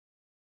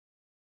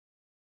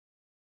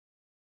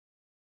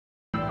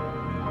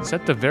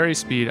Set the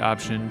Vari-Speed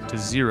option to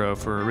 0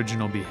 for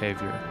original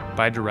behavior,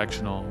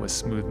 bidirectional with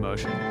smooth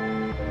motion.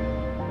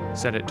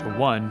 Set it to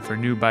 1 for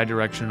new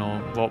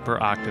bidirectional volt per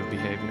octave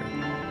behavior.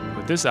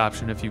 With this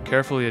option, if you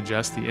carefully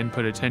adjust the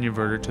input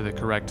attenuverter to the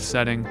correct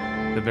setting,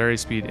 the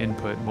Vari-Speed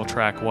input will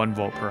track 1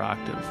 volt per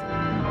octave.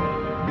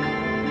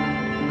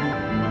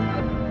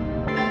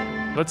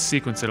 Let's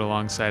sequence it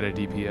alongside a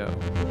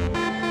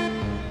DPO.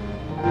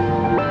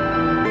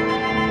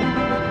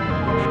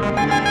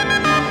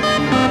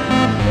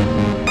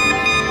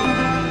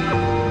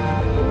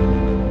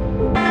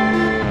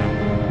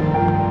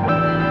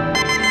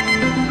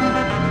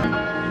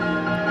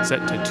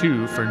 Set to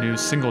 2 for new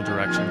single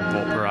direction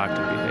volt per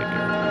octave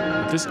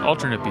behavior. With this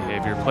alternate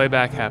behavior,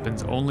 playback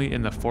happens only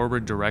in the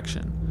forward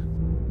direction.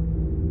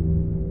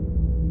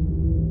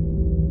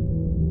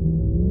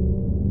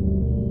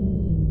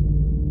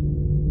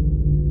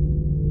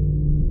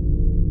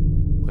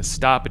 With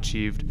stop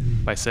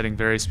achieved by setting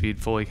Vari-Speed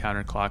fully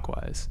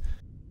counterclockwise.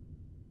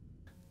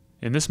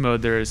 In this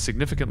mode, there is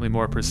significantly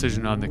more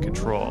precision on the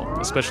control,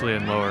 especially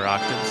in lower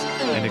octaves,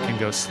 and it can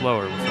go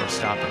slower before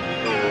stopping.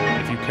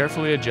 If you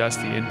carefully adjust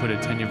the input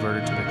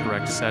attenuverter to the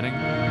correct setting,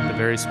 the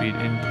Vari-Speed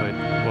input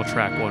will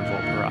track 1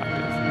 volt per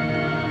octave.